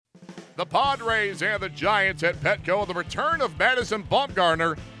The Padres and the Giants at Petco. The return of Madison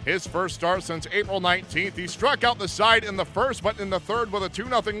Bumgarner. His first start since April 19th. He struck out the side in the first, but in the third with a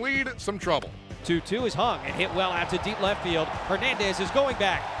 2-0 lead, some trouble. 2-2 is hung and hit well out to deep left field. Hernandez is going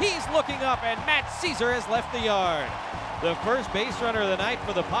back. He's looking up, and Matt Caesar has left the yard. The first base runner of the night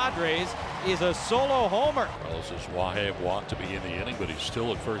for the Padres is a solo homer. This is Wahab want to be in the inning, but he's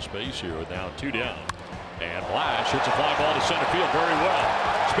still at first base here with now 2 down. And Blash hits a fly ball to center field very well.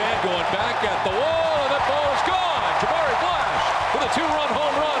 Span going back at the wall, and that ball is gone. Jabari Blash with a 2-run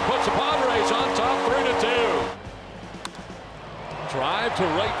home run puts the Padres on top 3-2. Drive to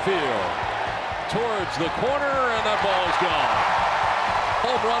right field. Towards the corner, and that ball is gone.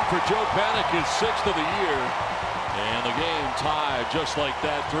 Home run for Joe Panik, his 6th of the year. And the game tied just like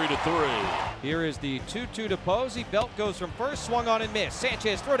that, 3-3. Here is the 2-2 to Posey. Belt goes from first, swung on and missed.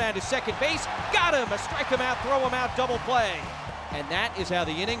 Sanchez throw down to second base. Got him! A strike him out, throw him out, double play. And that is how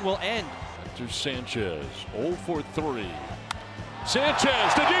the inning will end. Hector Sanchez, 0 for 3.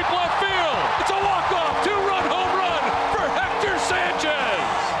 Sanchez to deep left field. It's a walk-off, 2-run home run for Hector Sanchez.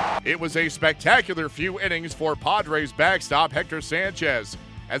 It was a spectacular few innings for Padres backstop Hector Sanchez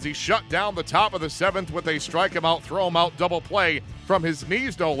as he shut down the top of the 7th with a strike him out, throw him out double play from his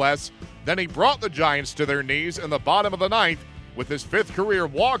knees no less. Then he brought the Giants to their knees in the bottom of the 9th with his 5th career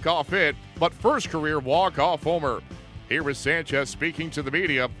walk-off hit, but first career walk-off homer. Here is Sanchez speaking to the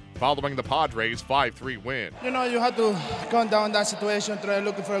media following the Padres' 5-3 win. You know, you have to calm down that situation, try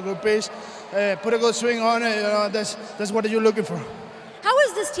looking for a good pitch, put a good swing on it. You know, that's what you're looking for. How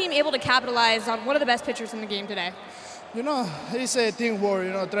was this team able to capitalize on one of the best pitchers in the game today? You know, it's a teamwork.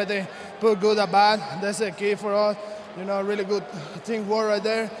 You know, try to put good at bat. That's the key for us. You know, really good teamwork right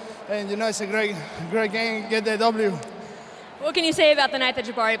there. And, you know, it's a great game. Get the W. What can you say about the night that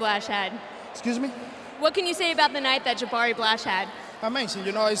Jabari Blash had? Excuse me? What can you say about the night that Jabari Blash had? Amazing.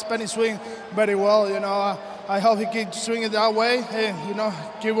 You know, he's penny swing very well. You know, I hope he keeps swinging that way and, you know,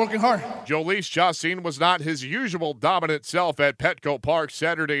 keep working hard. Jhoulys Chacin was not his usual dominant self at Petco Park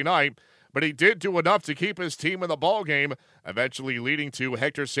Saturday night, but he did do enough to keep his team in the ballgame, eventually leading to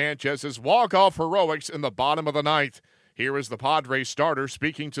Hector Sanchez's walk-off heroics in the bottom of the 9th. Here is the Padres starter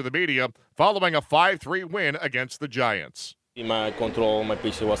speaking to the media following a 5-3 win against the Giants. My control, my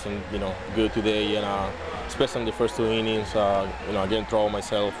pitch wasn't, good today, and especially in the first 2 innings, I didn't throw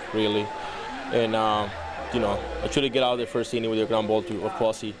myself really, and I should have get out of the first inning with a ground ball of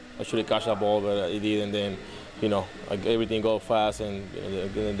Posey. I should have catch that ball, but I didn't. Then, everything go fast and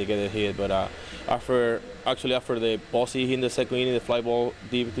then they get a hit. But after the Posey in the second inning, the fly ball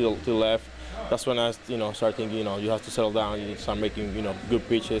deep to the left, that's when I, start thinking, you have to settle down, you start making, good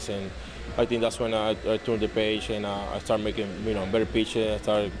pitches, and I think that's when I turned the page and I started making, better pitches. I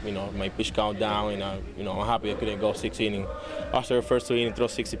started, my pitch count down, and I'm happy I couldn't go 6 innings. After the first 2 innings, throw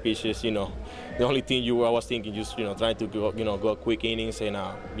 60 pitches, the only thing I was thinking, just, trying to go, go quick innings, and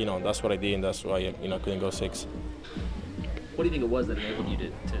that's what I did, and that's why I couldn't go 6. What do you think it was that enabled you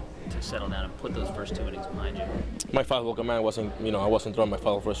to settle down and put those first 2 innings behind you? My fastball command wasn't, I wasn't throwing my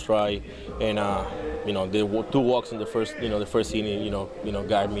fastball for a strike, and the 2 walks in the first inning,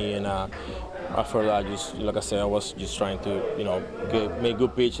 guide me, and after that, just like I said, I was just trying to, make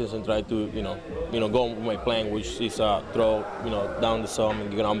good pitches and try to, go with my plan, which is throw, down the zone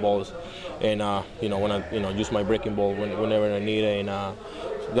and get on balls, and when I, use my breaking ball whenever I need it, and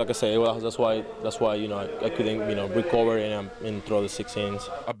like I say, that's why I couldn't recover and throw the 6 innings.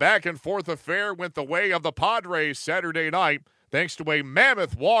 A back-and-forth affair went the way of the Padres Saturday night, thanks to a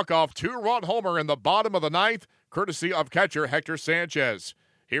mammoth walk-off 2-run homer in the bottom of the 9th, courtesy of catcher Hector Sanchez.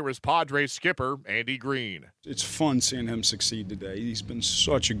 Here is Padres skipper Andy Green. It's fun seeing him succeed today. He's been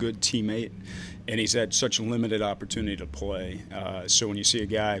such a good teammate, and he's had such a limited opportunity to play. So when you see a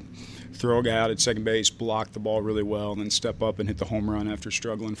guy throw a guy out at second base, block the ball really well, and then step up and hit the home run after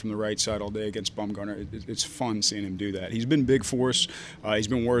struggling from the right side all day against Bumgarner, it's fun seeing him do that. He's been big for us. He's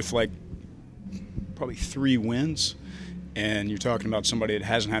been worth probably 3 wins. And you're talking about somebody that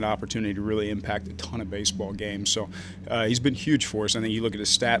hasn't had opportunity to really impact a ton of baseball games. So he's been huge for us. I think you look at his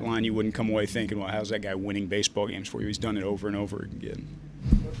stat line, you wouldn't come away thinking, well, how's that guy winning baseball games for you? He's done it over and over again.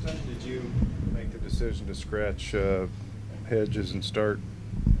 What time did you make the decision to scratch Hedges and start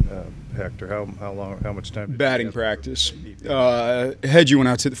Hector? How much time? Batting practice. Hedgie went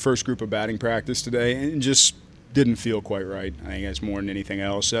out to the first group of batting practice today and just didn't feel quite right. I think that's more than anything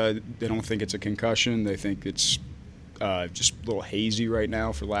else. They don't think it's a concussion. They think it's just a little hazy right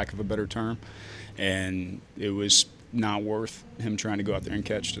now, for lack of a better term, and it was not worth him trying to go out there and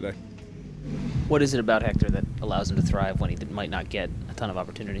catch today. What is it about Hector that allows him to thrive when he might not get a ton of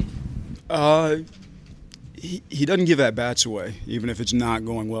opportunity? he doesn't give at-bats away, even if it's not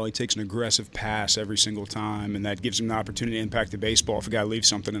going well. He takes an aggressive pass every single time, and that gives him the opportunity to impact the baseball if a guy leaves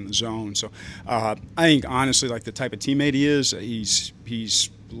something in the zone. So I think, honestly, like the type of teammate he is, he's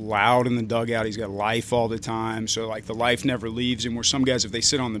loud in the dugout. He's got life all the time. So, like, the life never leaves him, where some guys, if they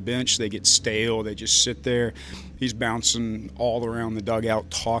sit on the bench, they get stale. They just sit there. He's bouncing all around the dugout,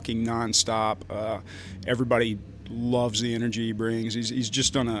 talking nonstop. Everybody loves the energy he brings. He's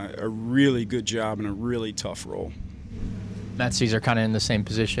just done a really good job in a really tough role. Matt Caesar kind of in the same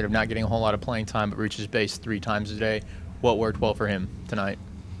position of not getting a whole lot of playing time, but reaches base 3 times a day. What worked well for him tonight?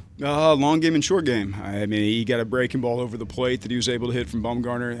 Long game and short game. I mean, he got a breaking ball over the plate that he was able to hit from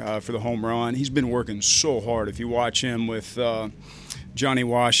Bumgarner for the home run. He's been working so hard. If you watch him with Johnny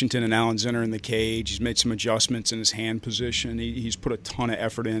Washington and Alan Zinner in the cage, he's made some adjustments in his hand position. He's put a ton of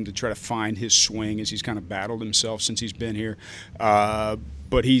effort in to try to find his swing as he's kind of battled himself since he's been here.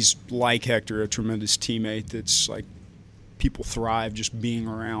 But he's, like Hector, a tremendous teammate that's like people thrive just being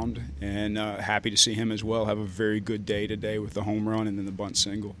around, and happy to see him as well have a very good day today with the home run and then the bunt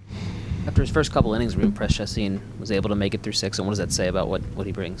single. After his first couple innings, were you impressed Chacín was able to make it through 6, and what does that say about what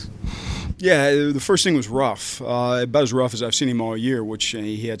he brings? Yeah, the first inning was rough, about as rough as I've seen him all year, which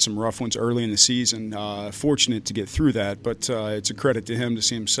he had some rough ones early in the season. Fortunate to get through that, but it's a credit to him to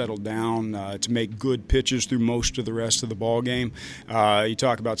see him settle down, to make good pitches through most of the rest of the ball game. You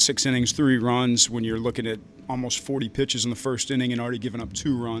talk about 6 innings, 3 runs when you're looking at almost 40 pitches in the first inning and already given up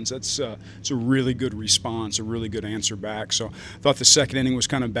 2 runs. It's a really good response, a really good answer back. So I thought the second inning was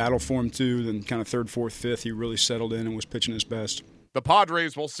kind of battle for him too. Then kind of 3rd, 4th, 5th, he really settled in and was pitching his best. The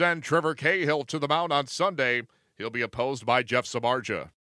Padres will send Trevor Cahill to the mound on Sunday. He'll be opposed by Jeff Samardzija.